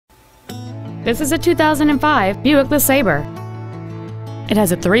This is a 2005 Buick LeSabre. It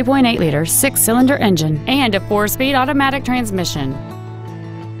has a 3.8-liter six-cylinder engine and a 4-speed automatic transmission.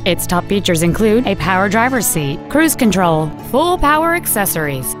 Its top features include a power driver's seat, cruise control, full power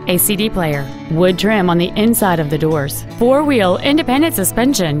accessories, a CD player, wood trim on the inside of the doors, 4-wheel independent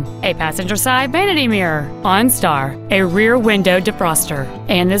suspension, a passenger side vanity mirror, OnStar, a rear window defroster,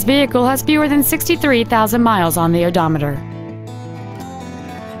 and this vehicle has fewer than 63,000 miles on the odometer.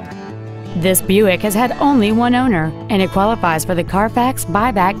 This Buick has had only one owner, and it qualifies for the Carfax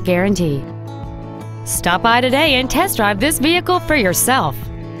buyback guarantee. Stop by today and test drive this vehicle for yourself.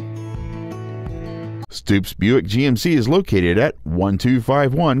 Stoops Buick GMC is located at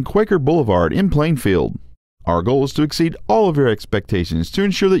 1251 Quaker Blvd in Plainfield. Our goal is to exceed all of your expectations to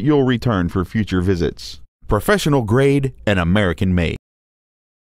ensure that you'll return for future visits. Professional grade and American made.